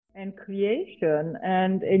and creation.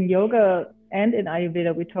 And in yoga and in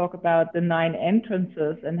Ayurveda, we talk about the nine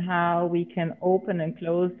entrances and how we can open and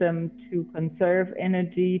close them to conserve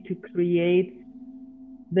energy, to create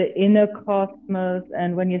the inner cosmos.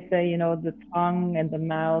 And when you say, the tongue and the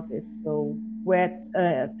mouth is so wet,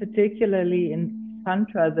 particularly in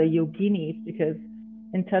Tantra, the yoginis, because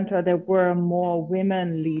in Tantra there were more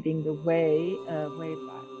women leading the way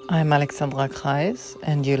back. I'm Alexandra Kreis,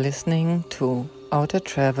 and you're listening to Outer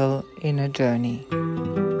Travel Inner Journey.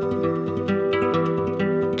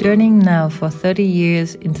 Journeying now for 30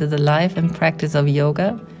 years into the life and practice of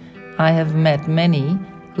yoga, I have met many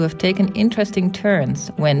who have taken interesting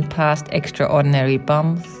turns, went past extraordinary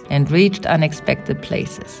bumps, and reached unexpected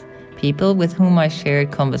places. People with whom I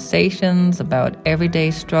shared conversations about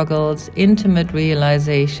everyday struggles, intimate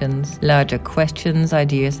realizations, larger questions,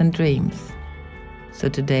 ideas, and dreams. So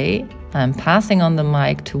today, I'm passing on the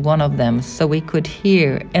mic to one of them so we could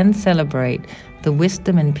hear and celebrate the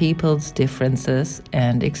wisdom in people's differences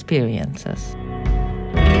and experiences.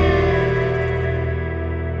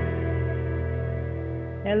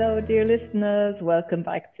 Hello, dear listeners. Welcome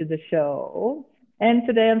back to the show. And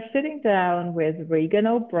today I'm sitting down with Regan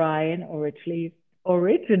O'Brien,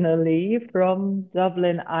 originally from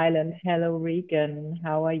Dublin, Ireland. Hello, Regan.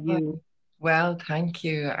 How are you? Well, thank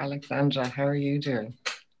you, Alexandra. How are you doing?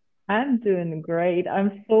 I'm doing great.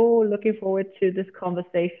 I'm so looking forward to this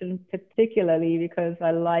conversation, particularly because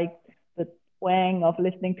I like the twang of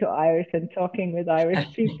listening to Irish and talking with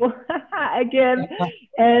Irish people again.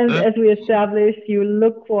 And as we established, you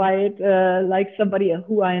look quite like somebody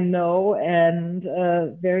who I know and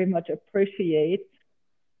very much appreciate.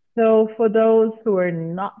 So for those who are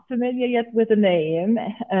not familiar yet with the name,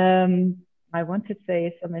 I want to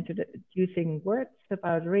say some introducing words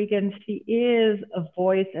about Regan. She is a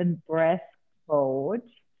voice and breath coach,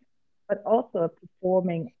 but also a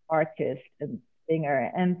performing artist and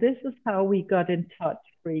singer. And this is how we got in touch,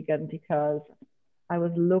 Regan, because I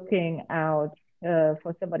was looking out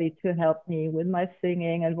for somebody to help me with my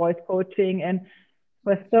singing and voice coaching. And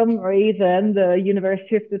for some reason, the universe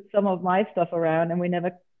shifted some of my stuff around and we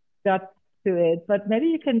never got to it. But maybe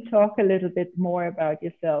you can talk a little bit more about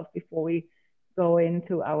yourself before we go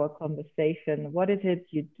into our conversation. What is it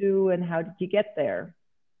you do and how did you get there?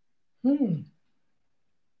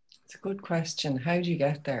 It's a good question. How do you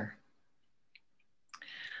get there?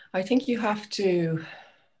 I think I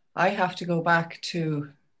have to go back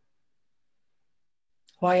to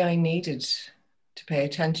why I needed to pay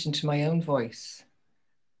attention to my own voice.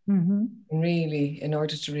 Really, in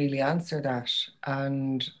order to really answer that.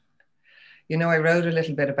 And I wrote a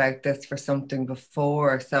little bit about this for something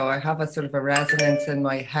before, so I have a sort of a resonance in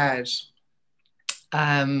my head,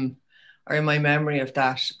 or in my memory of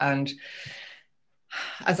that. And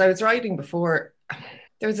as I was writing before,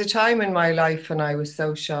 there was a time in my life when I was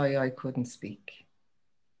so shy I couldn't speak.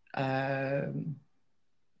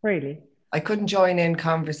 Really? I couldn't join in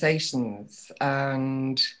conversations,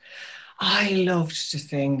 and I loved to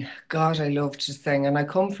sing. God, I loved to sing. And I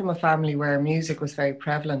come from a family where music was very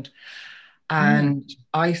prevalent. And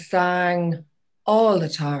I sang all the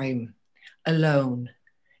time alone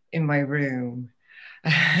in my room.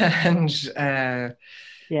 And but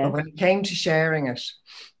when it came to sharing it,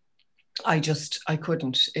 I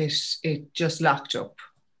couldn't. It just locked up.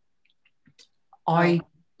 I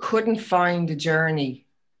couldn't find the journey,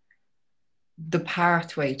 the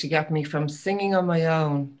pathway to get me from singing on my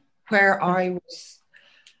own, where I'm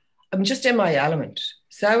just in my element,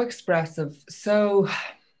 so expressive, so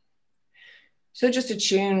just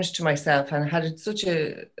attuned to myself, and had such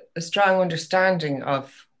a strong understanding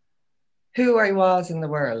of who I was in the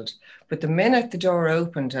world. But the minute the door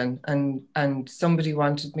opened and somebody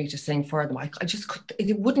wanted me to sing for them, I just could,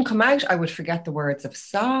 it wouldn't come out. I would forget the words of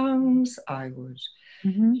songs. I would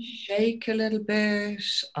shake a little bit.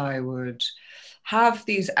 I would have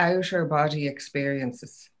these outer body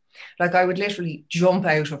experiences. Like I would literally jump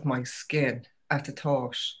out of my skin at the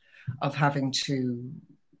thought of having to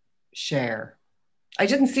share. I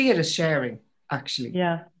didn't see it as sharing, actually.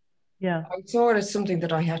 Yeah. I saw it as something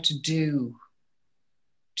that I had to do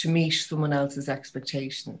to meet someone else's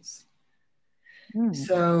expectations.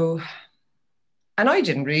 So, and I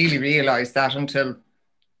didn't really realize that until,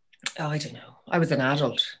 I don't know, I was an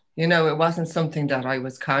adult. It wasn't something that I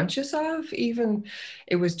was conscious of even.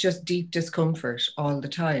 It was just deep discomfort all the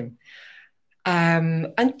time.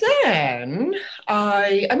 And then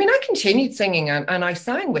I continued singing and I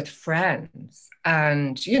sang with friends.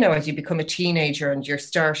 And, as you become a teenager and you're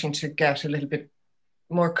starting to get a little bit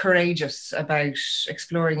more courageous about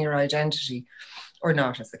exploring your identity, or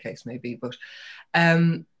not, as the case may be, but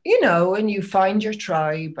and you find your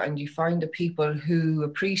tribe and you find the people who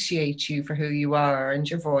appreciate you for who you are and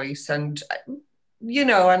your voice. And,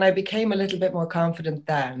 and I became a little bit more confident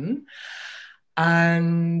then.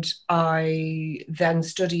 And I then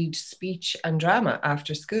studied speech and drama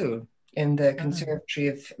after school in the Conservatory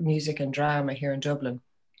of Music and Drama here in Dublin.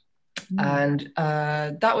 And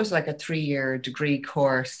that was like a 3-year degree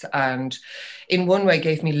course, and in one way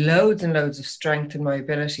gave me loads and loads of strength in my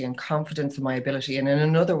ability and confidence in my ability, and in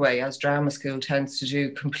another way, as drama school tends to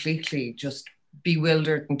do, completely just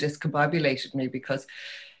bewildered and discombobulated me, because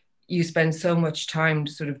you spend so much time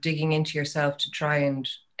sort of digging into yourself to try and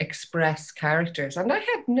express characters, and I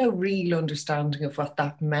had no real understanding of what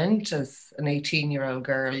that meant as an 18-year-old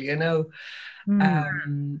girl,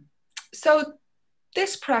 so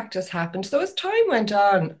this practice happened. So as time went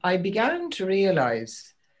on, I began to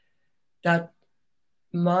realize that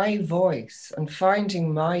my voice and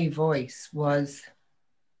finding my voice was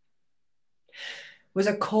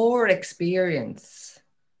a core experience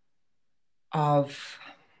of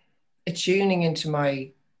attuning into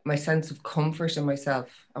my sense of comfort in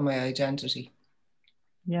myself and my identity.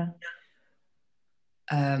 Yeah.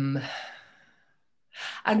 And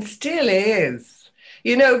still is.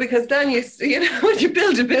 Because then when you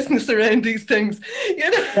build a business around these things,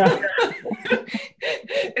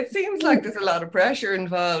 it seems like there's a lot of pressure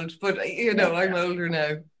involved, but I'm older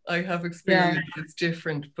now. I have experience, it's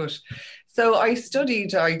different. But so I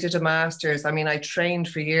did a master's. I mean, I trained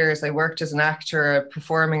for years. I worked as an actor, a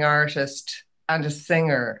performing artist, and a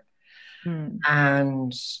singer,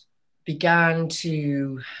 and began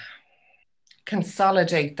to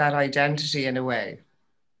consolidate that identity in a way.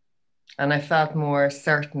 And I felt more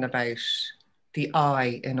certain about the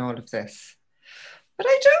I in all of this. But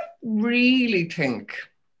I don't really think,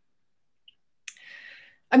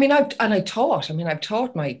 I've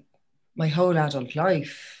taught my whole adult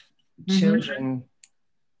life, children,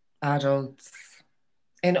 adults,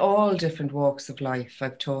 in all different walks of life.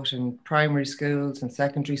 I've taught in primary schools and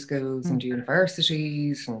secondary schools and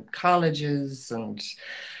universities and colleges and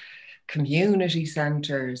community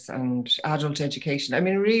centers and adult education. I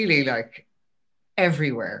mean, really, like,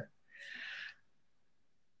 everywhere.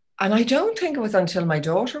 And I don't think it was until my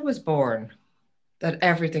daughter was born that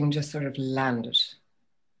everything just sort of landed.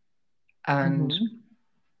 And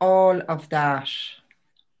all of that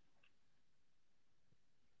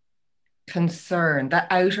concern, that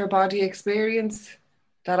outer body experience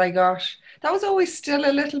that I got, that was always still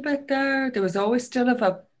a little bit there. There was always still of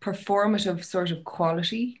a performative sort of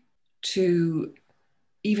quality to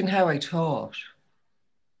even how I taught.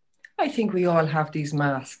 I think we all have these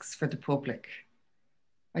masks for the public.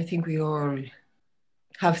 I think we all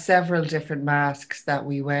have several different masks that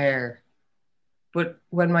we wear. But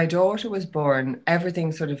when my daughter was born,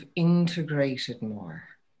 everything sort of integrated more.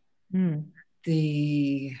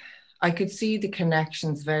 I could see the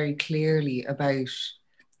connections very clearly about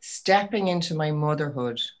stepping into my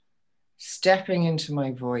motherhood, stepping into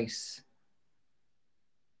my voice,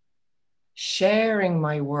 sharing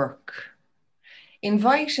my work,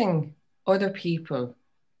 inviting other people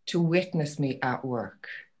to witness me at work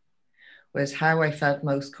was how I felt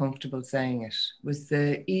most comfortable saying it. Was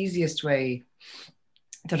the easiest way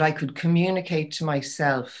that I could communicate to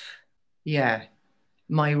myself,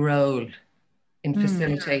 my role in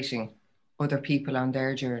facilitating other people on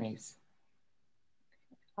their journeys.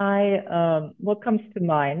 What comes to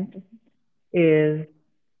mind is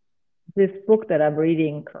this book that I'm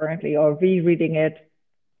reading currently, or rereading it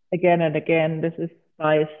again and again. This is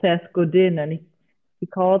by Seth Godin, and he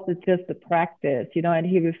calls it just a practice, and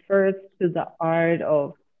he refers to the art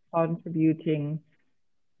of contributing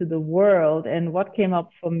to the world. And what came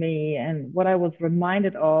up for me and what I was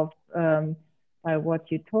reminded of by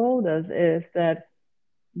what you told us is that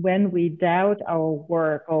when we doubt our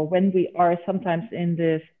work, or when we are sometimes in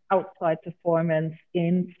this outside performance,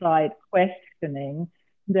 inside questioning,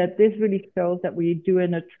 that this really shows that we're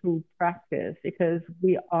doing a true practice, because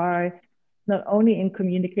we are not only in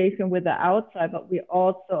communication with the outside, but we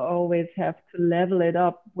also always have to level it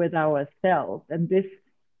up with ourselves. And this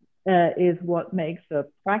is what makes a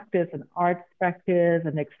practice, an art practice,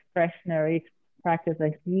 an expressionary practice,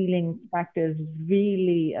 a healing practice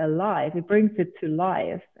really alive. It brings it to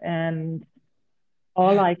life. And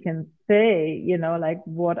all I can say, like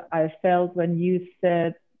what I felt when you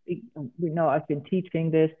said, I've been teaching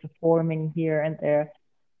this, performing here and there.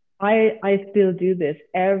 I still do this.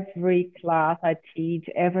 Every class I teach,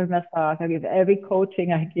 every massage I give, every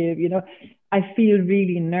coaching I give, I feel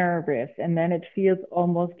really nervous. And then it feels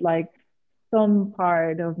almost like some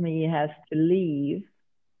part of me has to leave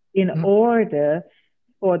in order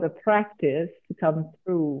for the practice to come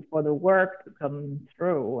through, for the work to come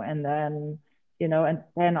through. And then, and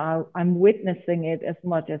then I'm witnessing it as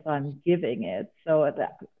much as I'm giving it. So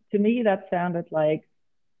to me, that sounded like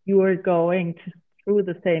you were going through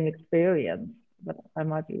the same experience, but I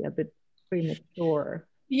might be a bit premature.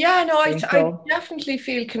 Yeah, no, I definitely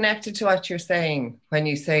feel connected to what you're saying when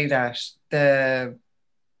you say that, the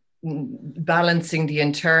balancing the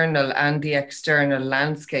internal and the external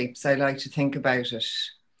landscapes. I like to think about it.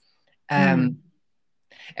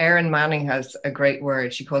 Erin Manning has a great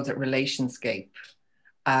word. She calls it relationscape.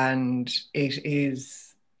 And it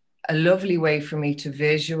is a lovely way for me to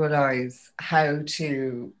visualize how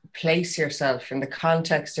to place yourself in the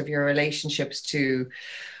context of your relationships to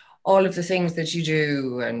all of the things that you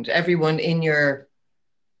do and everyone in your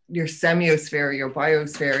semiosphere, your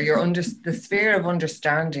biosphere, the sphere of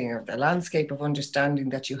understanding, or the landscape of understanding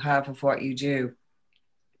that you have of what you do.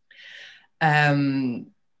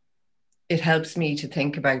 It helps me to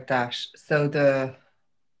think about that. So the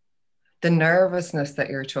nervousness that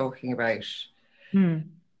you're talking about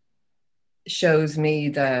shows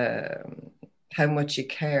me how much you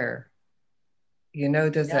care.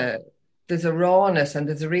 There's a rawness and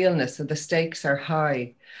there's a realness, so the stakes are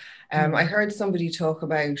high. I heard somebody talk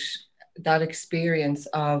about that experience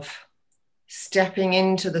of stepping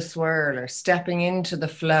into the swirl or stepping into the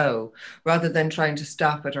flow rather than trying to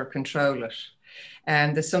stop it or control it.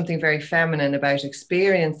 And there's something very feminine about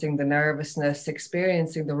experiencing the nervousness,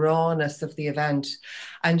 experiencing the rawness of the event,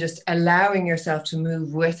 and just allowing yourself to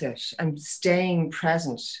move with it and staying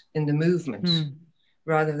present in the movement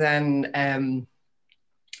rather than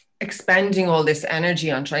expending all this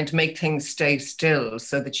energy on trying to make things stay still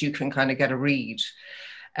so that you can kind of get a read.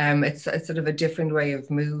 It's sort of a different way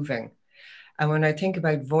of moving. And when I think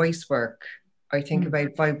about voice work, I think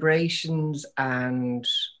about vibrations and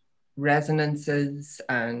resonances,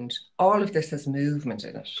 and all of this has movement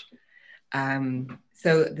in it.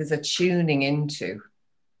 So there's a tuning into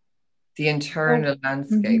the internal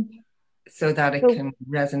landscape so that it can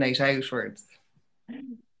resonate outwards.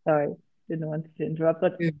 Sorry, didn't want to interrupt,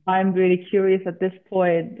 but I'm really curious at this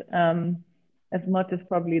point, as much as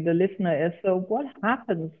probably the listener is. So what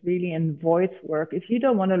happens really in voice work if you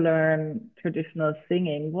don't want to learn traditional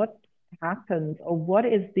singing? What happens, or what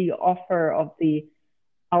is the offer of the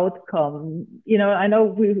outcome? I know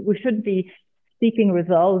we shouldn't be seeking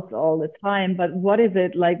results all the time, but what is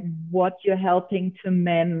it like, what you're helping to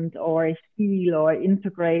mend or heal or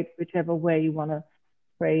integrate, whichever way you want to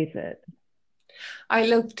phrase it? I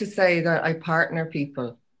love to say that I partner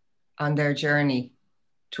people on their journey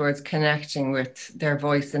towards connecting with their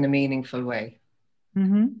voice in a meaningful way.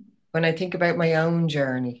 When I think about my own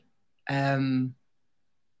journey, I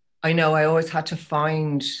know I always had to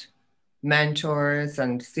find mentors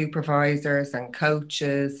and supervisors and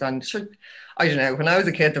coaches, and I don't know, when I was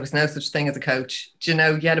a kid there was no such thing as a coach. You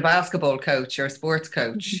had a basketball coach or a sports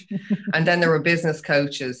coach and then there were business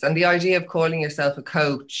coaches, and the idea of calling yourself a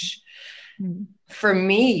coach for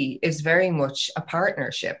me is very much a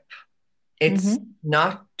partnership. It's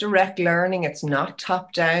not direct learning. It's not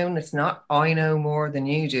top down. It's not, I know more than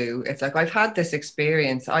you do. It's like, I've had this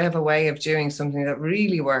experience. I have a way of doing something that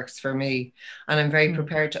really works for me. And I'm very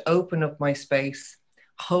prepared to open up my space,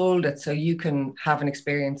 hold it so you can have an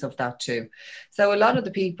experience of that too. So a lot of the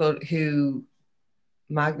people who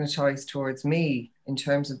magnetize towards me in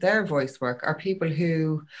terms of their voice work are people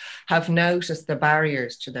who have noticed the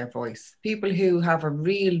barriers to their voice, people who have a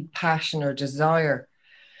real passion or desire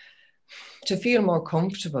to feel more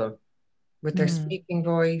comfortable with their speaking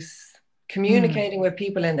voice, communicating with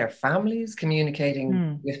people in their families,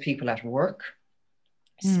 communicating with people at work,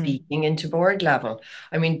 speaking into board level.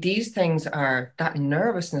 I mean, these things are that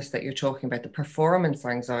nervousness that you're talking about, the performance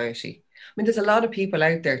anxiety. I mean, there's a lot of people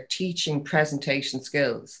out there teaching presentation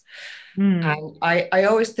skills. And I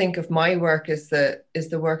always think of my work as the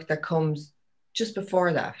work that comes just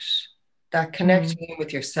before that connecting in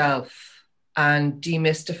with yourself and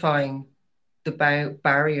demystifying the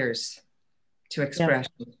barriers to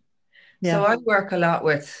expression. So I work a lot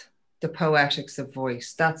with the poetics of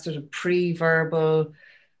voice, that sort of pre-verbal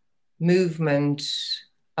movement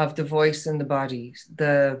of the voice in the body,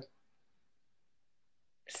 the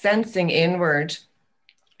sensing inward,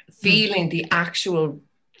 feeling the actual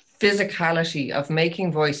physicality of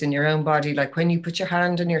making voice in your own body. Like when you put your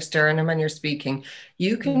hand on your sternum and you're speaking,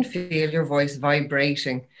 you can feel your voice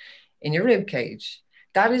vibrating in your rib cage.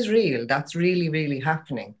 That is real. That's really, really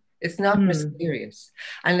happening. It's not mysterious.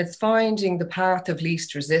 And it's finding the path of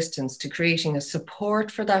least resistance to creating a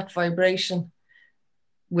support for that vibration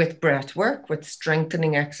with breath work, with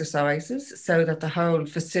strengthening exercises, so that the whole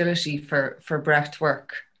facility for breath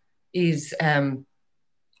work is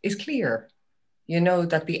clear. You know,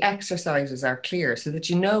 that the exercises are clear, so that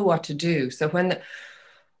you know what to do. So when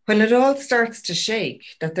it all starts to shake,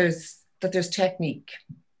 that there's technique.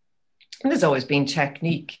 And there's always been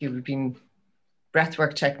technique. You've been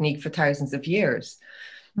breathwork technique for thousands of years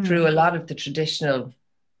through a lot of the traditional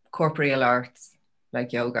corporeal arts,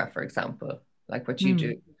 like yoga, for example, like what you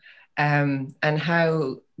do, and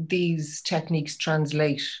how these techniques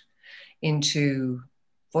translate into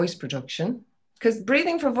voice production. Because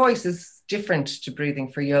breathing for voice is different to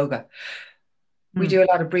breathing for yoga. We do a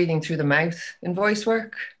lot of breathing through the mouth in voice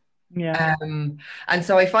work. Yeah. And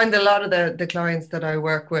so I find a lot of the clients that I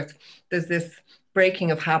work with, there's this breaking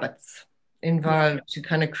of habits involved to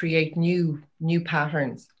kind of create new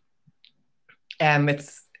patterns.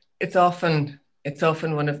 It's often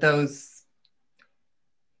one of those,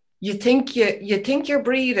 you think you're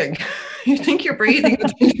breathing. You think you're breathing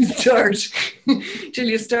till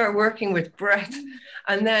you start working with breath,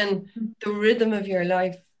 and then the rhythm of your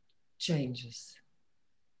life changes,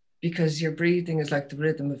 because your breathing is like the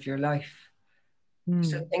rhythm of your life.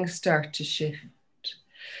 So things start to shift.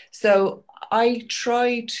 So I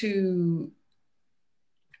try to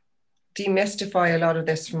demystify a lot of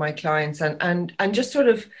this for my clients, and just sort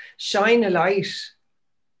of shine a light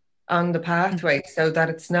on the pathway, so that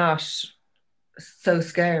it's not so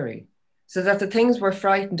scary, so that the things we're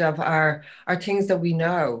frightened of are things that we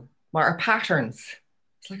know, are patterns.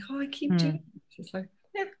 It's like, oh, I keep doing it. It's like,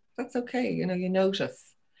 yeah, that's okay. You know, you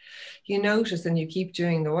notice and you keep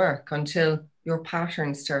doing the work until your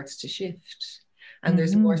pattern starts to shift, and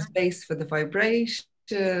there's more space for the vibration,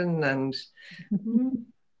 and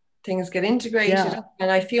things get integrated, and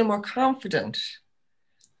I feel more confident.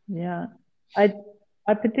 Yeah.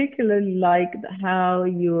 I particularly like how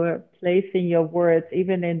you're placing your words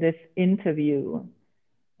even in this interview,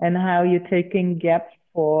 and how you're taking gaps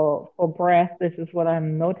for breath. This is what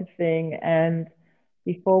I'm noticing. And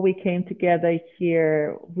before we came together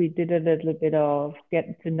here, we did a little bit of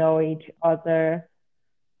getting to know each other.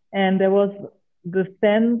 And there was the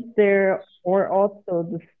sense there, or also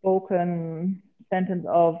the spoken sentence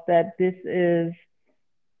of that the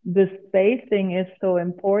spacing is so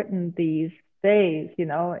important these days, you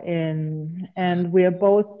know, and we're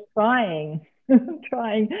both trying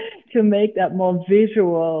to make that more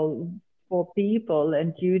visual for people.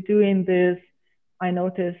 And you doing this, I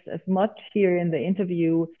noticed as much here in the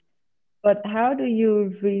interview, but how do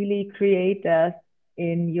you really create that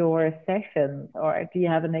in your sessions? Or do you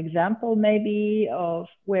have an example maybe of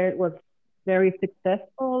where it was very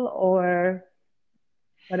successful, or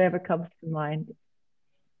whatever comes to mind?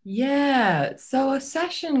 Yeah, so a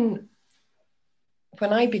session,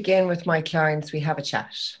 when I begin with my clients, we have a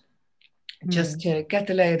chat just to get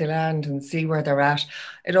the lay of the land and see where they're at.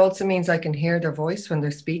 It also means I can hear their voice when they're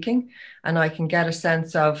speaking, and I can get a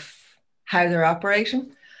sense of how they're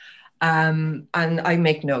operating. And I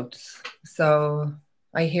make notes. So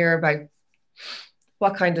I hear about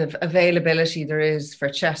what kind of availability there is for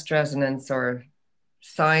chest resonance, or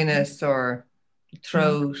sinus, or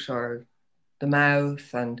throat, or the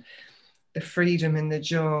mouth, and the freedom in the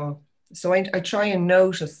jaw. So I try and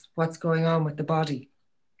notice what's going on with the body.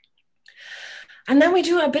 And then we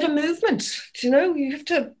do a bit of movement. You know, you have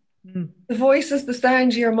to, the voice is the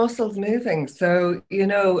sound of your muscles moving. So, you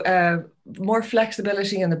know, more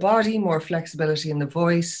flexibility in the body, more flexibility in the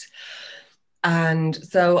voice. And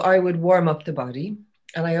so I would warm up the body.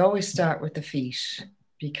 And I always start with the feet,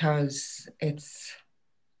 because it's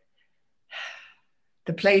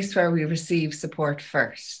the place where we receive support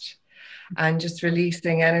first. And just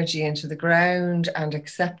releasing energy into the ground and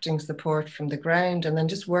accepting support from the ground, and then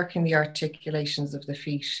just working the articulations of the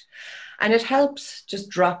feet. And it helps just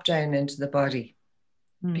drop down into the body,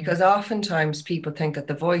 because oftentimes people think that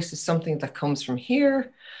the voice is something that comes from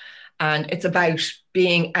here, and it's about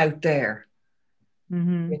being out there.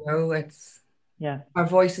 You know, our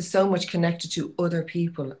voice is so much connected to other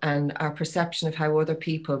people and our perception of how other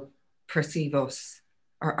people perceive us,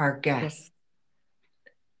 or our guests.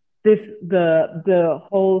 The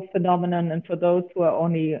whole phenomenon, and for those who are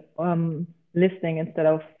only listening instead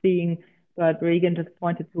of seeing, that Regan just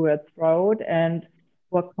pointed to her throat, and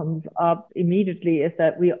what comes up immediately is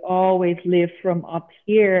that we always live from up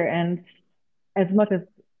here. And as much as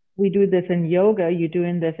we do this in yoga, you're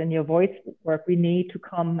doing this in your voice work, we need to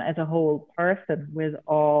come as a whole person with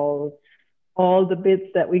all the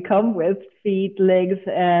bits that we come with, feet, legs,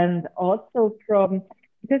 and also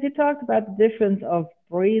because you talked about the difference of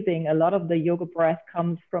breathing. A lot of the yoga breath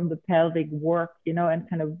comes from the pelvic work, you know, and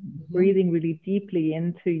kind of breathing really deeply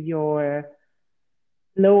into your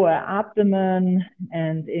lower abdomen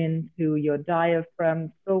and into your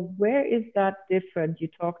diaphragm. So where is that different? You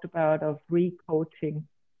talked about of re-coaching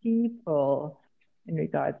people in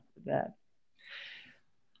regards to that.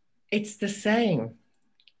 It's the same.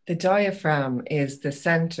 The diaphragm is the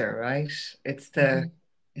center, right? It's the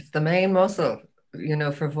main muscle, you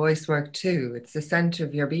know, for voice work too. It's the center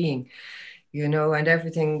of your being, you know, and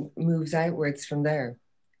everything moves outwards from there.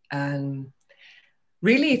 And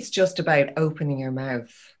really, it's just about opening your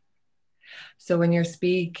mouth. So when you're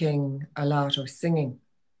speaking a lot or singing,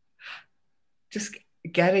 just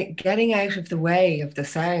getting out of the way of the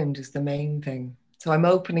sound is the main thing. So I'm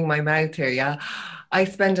opening my mouth here. Yeah. I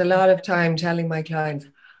spend a lot of time telling my clients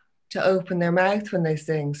to open their mouth when they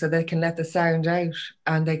sing so they can let the sound out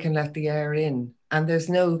and they can let the air in. And there's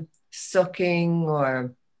no sucking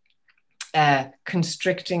or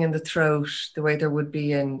constricting in the throat the way there would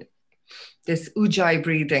be in this ujjayi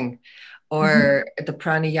breathing or the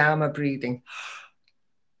pranayama breathing.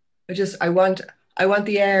 I want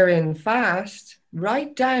the air in fast,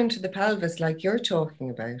 right down to the pelvis, like you're talking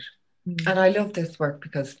about. And I love this work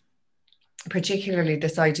because particularly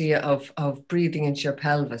this idea of breathing into your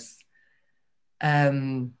pelvis,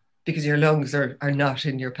 because your lungs are not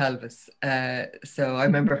in your pelvis. So I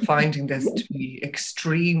remember finding this to be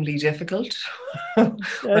extremely difficult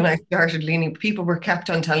when I started leaning. People were kept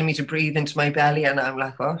on telling me to breathe into my belly, and I'm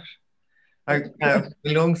like, what? No,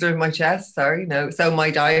 the lungs are in my chest, sorry, no. So my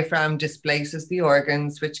diaphragm displaces the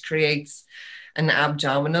organs, which creates an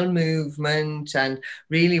abdominal movement. And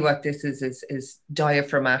really what this is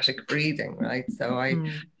diaphragmatic breathing, right? So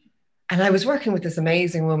I was working with this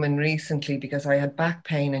amazing woman recently because I had back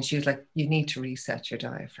pain, and she was like, you need to reset your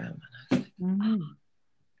diaphragm. And I was like,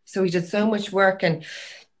 So we did so much work and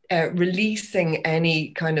releasing any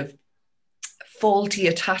kind of faulty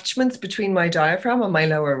attachments between my diaphragm and my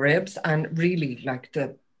lower ribs, and really like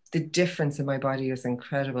the difference in my body is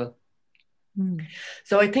incredible.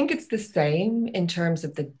 So I think it's the same in terms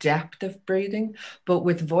of the depth of breathing, but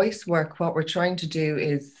with voice work, what we're trying to do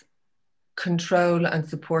is control and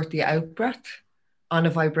support the out breath on a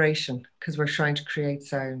vibration, because we're trying to create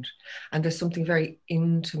sound. And there's something very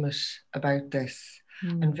intimate about this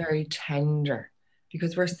and very tender,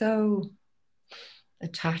 because we're so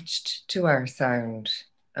attached to our sound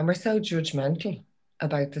and we're so judgmental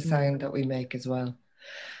about the sound that we make as well.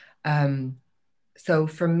 So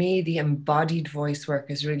for me, the embodied voice work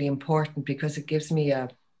is really important because it gives me a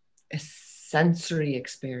sensory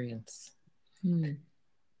experience.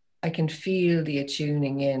 I can feel the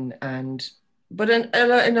attuning in, but in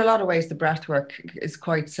a lot of ways, the breath work is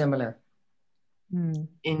quite similar.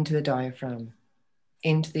 Into the diaphragm,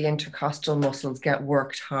 into the intercostal muscles get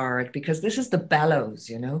worked hard, because this is the bellows,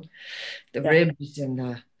 you know, the ribs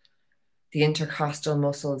and the intercostal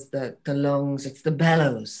muscles, the lungs, it's the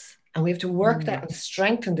bellows. And we have to work that and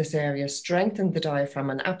strengthen this area, strengthen the diaphragm,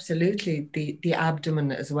 and absolutely the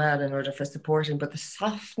abdomen as well in order for supporting. But the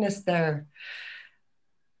softness there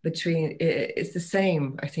between, it's the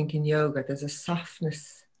same, I think, in yoga. There's a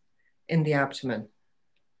softness in the abdomen.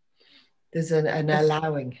 There's an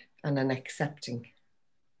allowing and an accepting.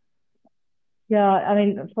 Yeah, I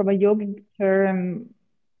mean, from a yogic term,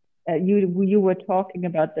 you were talking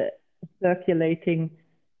about the circulating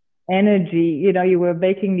energy. You know, you were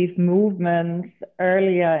making these movements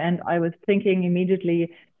earlier, and I was thinking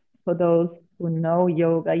immediately, for those who know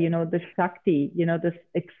yoga, you know, the Shakti, you know, this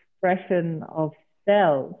expression of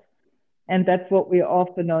self. And that's what we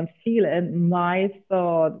often don't feel. And my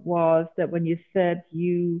thought was that when you said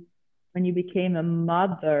when you became a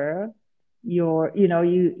mother, you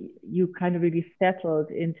kind of really settled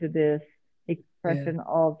into this expression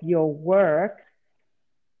of your work.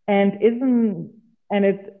 And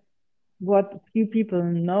it's what few people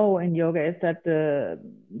know in yoga is that the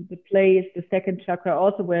place, the second chakra,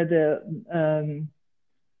 also where the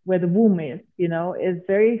womb is, you know, is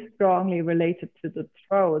very strongly related to the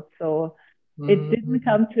throat. So it didn't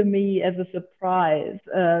come to me as a surprise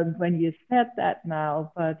when you said that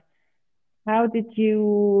now, but how did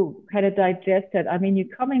you kind of digest it? I mean,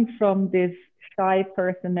 you're coming from this shy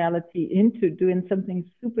personality into doing something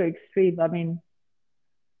super extreme. I mean,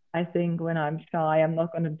 I think when I'm shy, I'm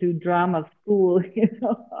not going to do drama school, you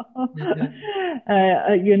know.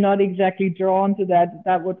 You're not exactly drawn to that.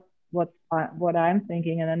 That would what I'm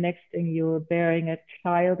thinking. And the next thing, you're bearing a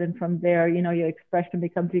child, and from there, you know, your expression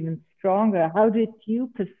becomes even stronger. How did you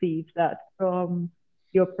perceive that from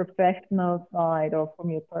your professional side or from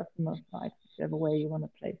your personal side, whichever way you want to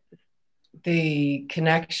place this? the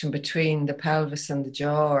connection between the pelvis and the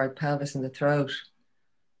jaw, or the pelvis and the throat.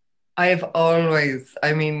 I have always,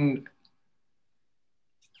 I mean,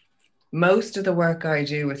 most of the work I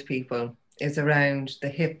do with people is around the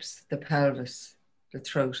hips, the pelvis, the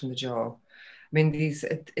throat, and the jaw. I mean,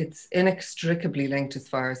 it's inextricably linked as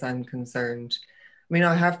far as I'm concerned. I mean,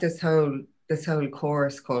 I have this whole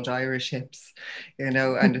course called Irish Hips, you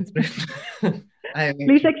know, and it's been I mean,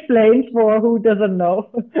 please explain for who doesn't know,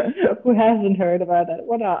 who hasn't heard about that.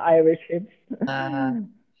 What are Irish hips?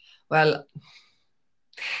 Well,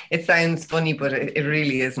 it sounds funny, but it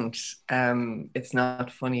really isn't. It's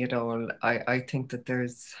not funny at all. I think that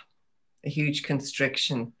there's a huge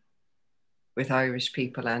constriction with Irish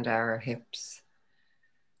people and our hips.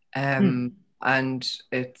 And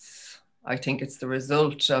I think it's the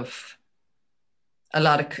result of a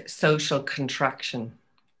lot of social contraction.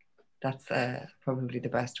 That's probably the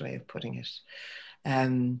best way of putting it.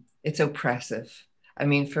 It's oppressive. I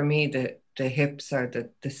mean, for me, the hips are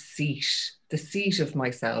the seat of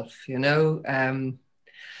myself, you know. And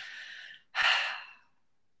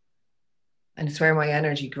it's where my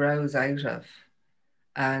energy grows out of.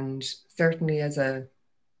 And certainly as a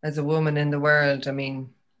woman in the world, I mean,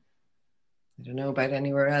 I don't know about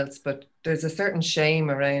anywhere else, but there's a certain shame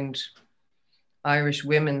around Irish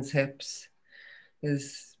women's hips,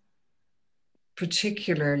 is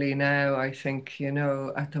particularly now, I think, you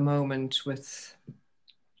know, at the moment with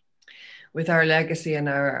our legacy and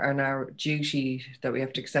our duty that we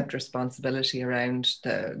have to accept responsibility around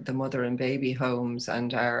the mother and baby homes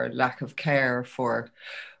and our lack of care for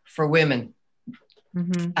women.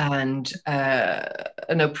 And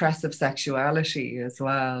an oppressive sexuality as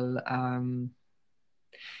well.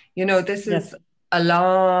 You know, this is a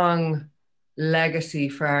long legacy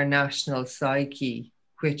for our national psyche,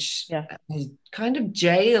 which has kind of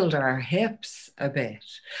jailed our hips a bit.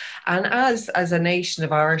 And as a nation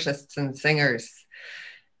of artists and singers,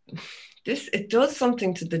 it does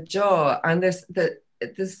something to the jaw. And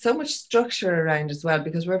there's so much structure around as well,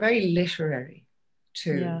 because we're very literary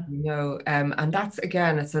too, you know, and that's,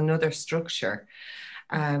 again, it's another structure.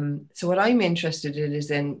 So what I'm interested in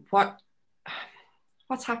is in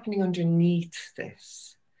what's happening underneath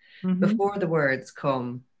this before the words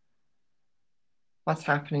come. What's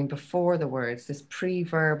happening before the words, this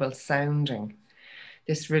pre-verbal sounding,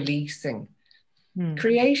 this releasing,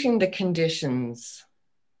 creating the conditions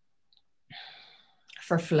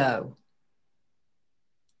for flow.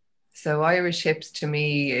 So Irish Hips to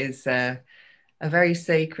me is a very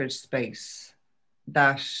sacred space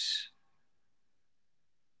that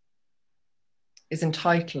is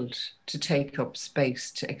entitled to take up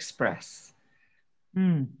space to express.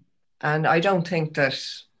 And I don't think that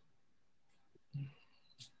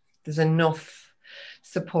there's enough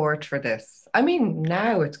support for this. I mean,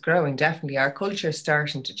 now it's growing, definitely. Our culture is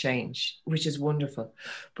starting to change, which is wonderful.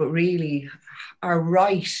 But really, our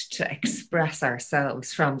right to express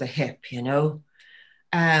ourselves from the hip, you know,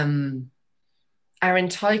 our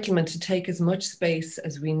entitlement to take as much space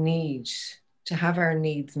as we need to have our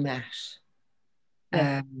needs met,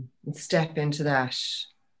 and step into that,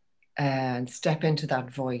 and step into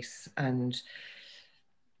that voice, and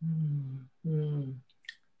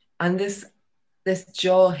this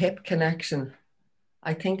jaw hip connection.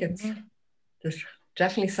 I think there's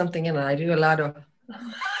definitely something in it. I do a lot of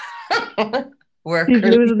work. She's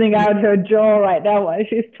loosening out her jaw right now while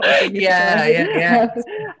she's talking. Yeah.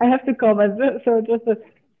 I have to comment. So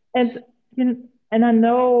and I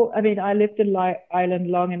know, I mean, I lived in Ireland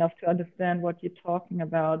long enough to understand what you're talking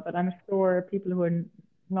about, but I'm sure people who are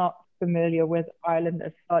not familiar with Ireland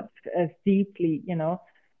as such, as deeply, you know,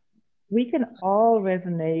 we can all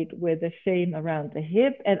resonate with the shame around the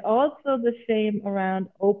hip, and also the shame around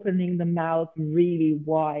opening the mouth really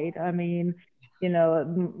wide. I mean, you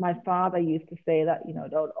know, my father used to say that, you know,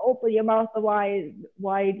 don't open your mouth wide,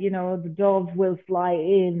 you know, the dogs will fly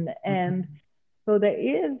in. And so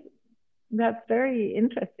that's very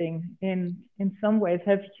interesting in some ways.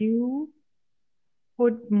 Have you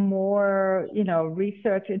put more, you know,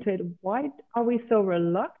 research into it? Why are we so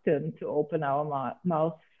reluctant to open our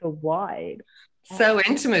mouth so wide? So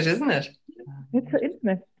intimate, isn't it? It's so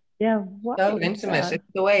intimate. Yeah. Why so intimate. that?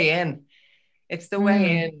 It's the way in. It's the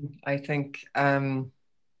way in, I think. I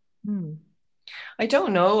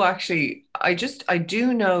don't know, actually. I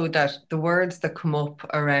do know that the words that come up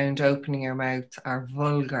around opening your mouth are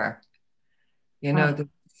vulgar. You know,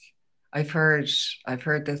 I've heard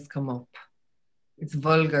this come up. It's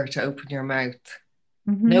vulgar to open your mouth.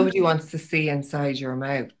 Nobody wants to see inside your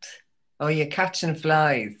mouth. Oh, you're catching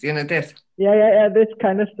flies. You know this. Yeah. This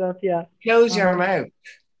kind of stuff. Yeah. Close your mouth.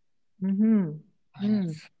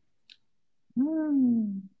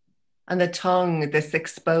 Mm. And the tongue, this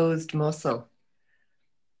exposed muscle.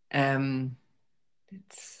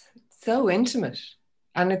 It's so intimate,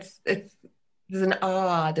 and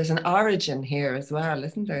there's an origin here as well,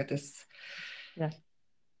 isn't there? Yeah.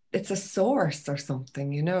 It's a source or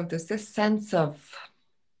something, you know. There's this sense of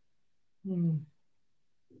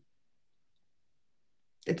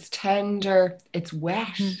it's tender, it's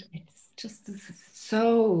wet, it's just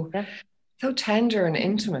so tender and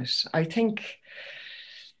intimate. I think,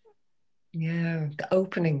 yeah, the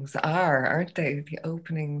openings aren't they? The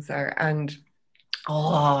openings are, and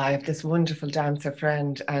I have this wonderful dancer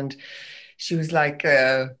friend, and she was like,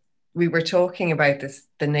 we were talking about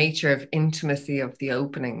the nature of intimacy of the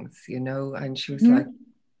openings, you know, and she was like,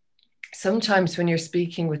 sometimes when you're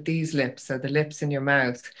speaking with these lips or the lips in your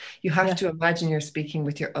mouth, you have to imagine you're speaking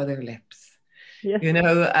with your other lips, you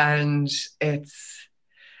know, and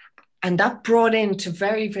that brought into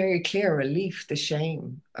very, very clear relief the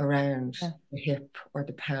shame around the hip or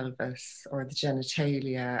the pelvis or the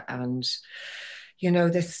genitalia, and, you know,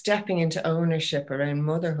 this stepping into ownership around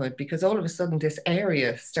motherhood, because all of a sudden this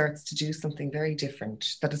area starts to do something very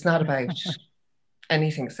different that is not about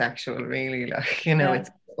anything sexual, really. Like, you know,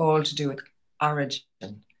 it's all to do with origin.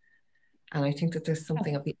 And I think that there's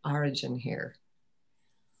something of the origin here.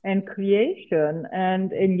 And creation.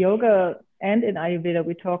 And in yoga and in Ayurveda,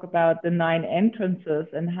 we talk about the 9 entrances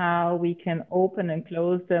and how we can open and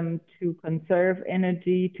close them to conserve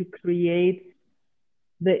energy, to create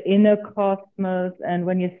the inner cosmos. And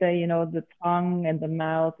when you say, you know, the tongue and the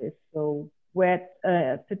mouth is so wet,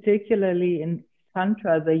 particularly in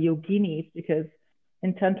Tantra, the yoginis, because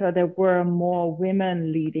in Tantra there were more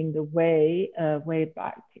women leading the way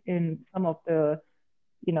back in some of the,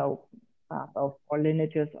 you know, of or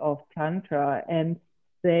lineages of Tantra, and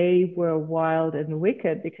they were wild and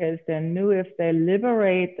wicked because they knew if they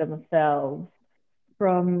liberate themselves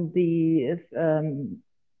from these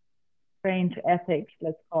strange ethics,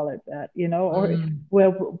 let's call it that, you know, or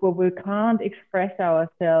where we can't express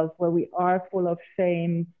ourselves, where we are full of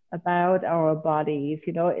shame about our bodies,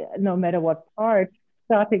 you know, no matter what part,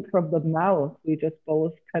 starting from the mouth, we just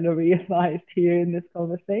both kind of realized here in this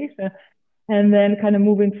conversation. And then kind of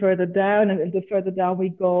moving further down, and the further down we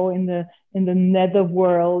go in the nether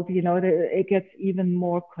world, you know, it gets even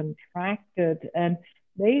more contracted. And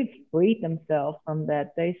they freed themselves from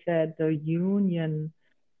that. They said the union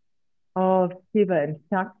of Shiva and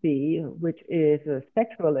Shakti, which is a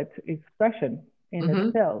sexual expression in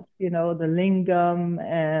itself, you know, the lingam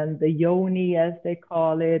and the yoni, as they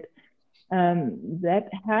call it, that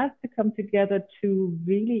has to come together to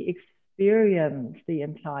really experience the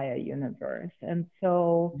entire universe. And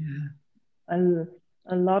so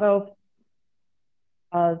a lot of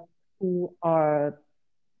us who are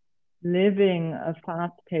living a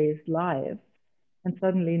fast-paced life and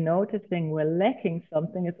suddenly noticing we're lacking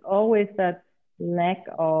something, it's always that lack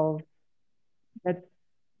of that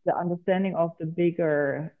the understanding of the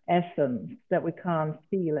bigger essence that we can't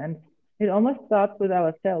feel. And it almost starts with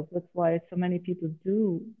ourselves. That's why so many people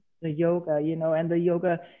do the yoga, you know, and the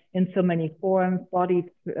yoga in so many forms, body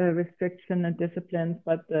restriction and disciplines,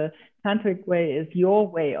 but the tantric way is your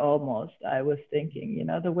way almost, I was thinking, you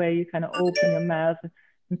know, the way you kind of open your mouth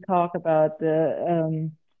and talk about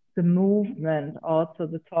the movement, also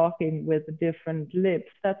the talking with the different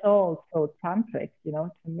lips. That's all so tantric, you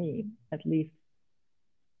know, to me, at least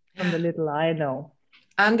from the little I know.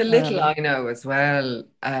 And the little I know as well.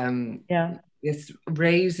 This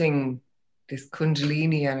raising this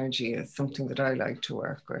Kundalini energy is something that I like to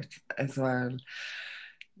work with as well.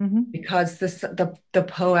 Because the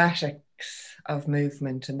poetics of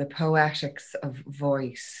movement and the poetics of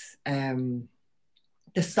voice, the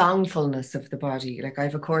songfulness of the body. Like I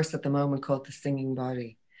have a course at the moment called The Singing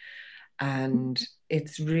Body. And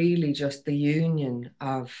it's really just the union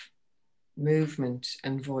of movement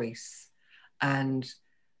and voice, and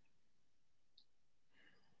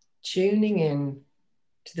tuning in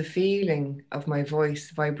to the feeling of my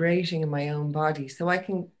voice vibrating in my own body, so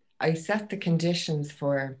I set the conditions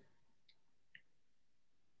for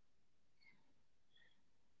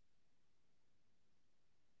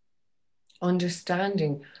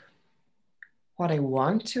understanding what I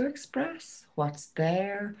want to express, what's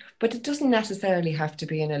there, but it doesn't necessarily have to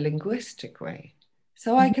be in a linguistic way.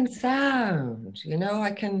 So I can sound, you know,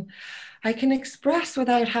 I can express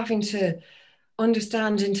without having to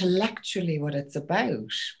understand intellectually what it's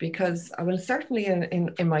about, because I will certainly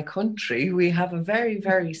in my country we have a very,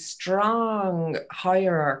 very strong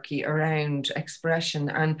hierarchy around expression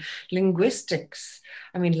and linguistics.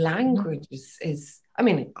 I mean, language is I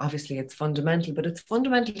mean, obviously it's fundamental, but it's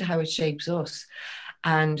fundamental to how it shapes us.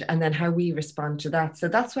 and then how we respond to that. So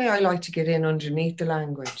that's why I like to get in underneath the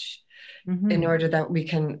language, in order that we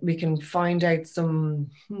can find out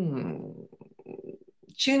some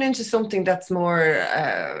tune into something that's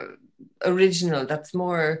more original, that's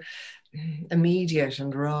more immediate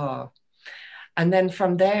and raw, and then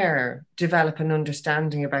from there develop an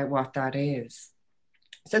understanding about what that is.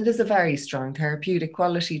 So there's a very strong therapeutic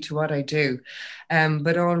quality to what I do,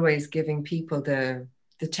 but always giving people the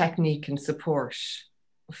technique and support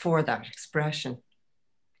for that expression,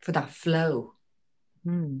 for that flow.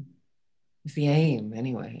 Is the aim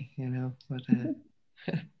anyway, but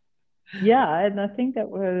yeah, and I think that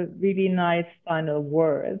were really nice final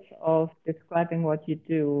words of describing what you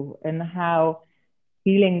do and how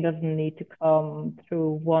healing doesn't need to come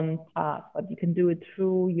through one path, but you can do it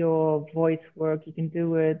through your voice work. You can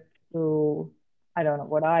do it through, I don't know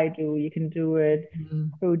what I do. You can do it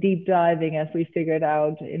through deep diving, as we figured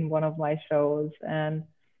out in one of my shows. And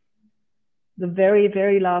the very,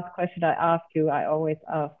 very last question I ask you, I always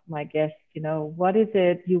ask my guests, what is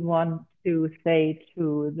it you want to say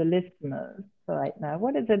to the listeners right now?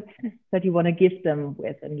 What is it that you want to give them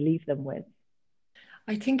with and leave them with?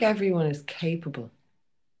 I think everyone is capable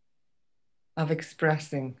of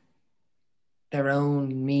expressing their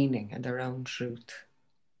own meaning and their own truth.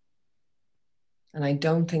 And I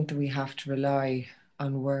don't think that we have to rely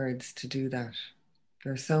on words to do that.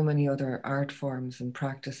 There are so many other art forms and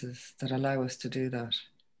practices that allow us to do that.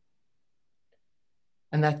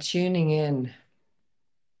 And that tuning in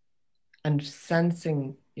and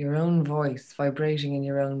sensing your own voice vibrating in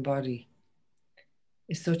your own body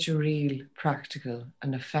is such a real, practical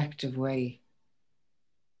and effective way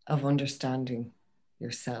of understanding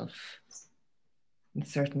yourself. And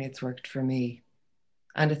certainly it's worked for me.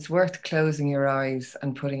 And it's worth closing your eyes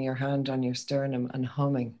and putting your hand on your sternum and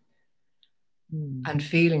humming and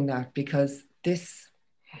feeling that, because it's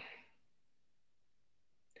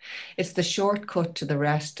the shortcut to the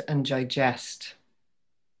rest and digest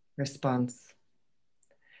response.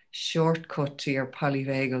 Shortcut to your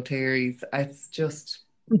polyvagal theories. It's just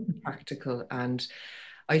practical. And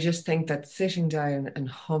I just think that sitting down and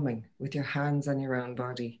humming with your hands on your own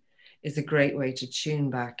body is a great way to tune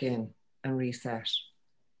back in and reset.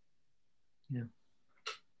 Yeah.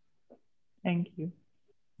 Thank you.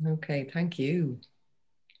 Okay, thank you.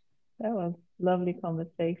 That was a lovely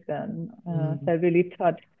conversation. So I really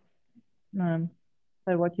touched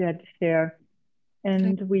by what you had to share.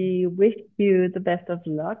 And we wish you the best of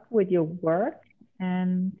luck with your work.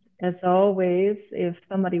 And as always, if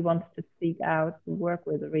somebody wants to seek out to work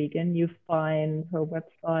with Regan, you find her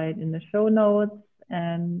website in the show notes,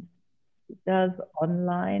 and she does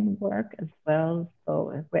online work as well.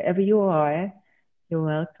 So wherever you are, you're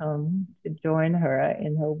welcome to join her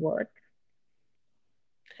in her work.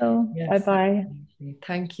 So yes, bye-bye.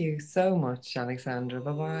 Thank you so much, Alexandra.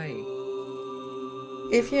 Bye-bye.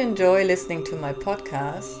 If you enjoy listening to my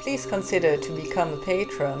podcast, please consider to become a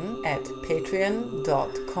patron at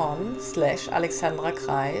patreon.com/Alexandra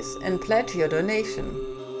Kreis and pledge your donation.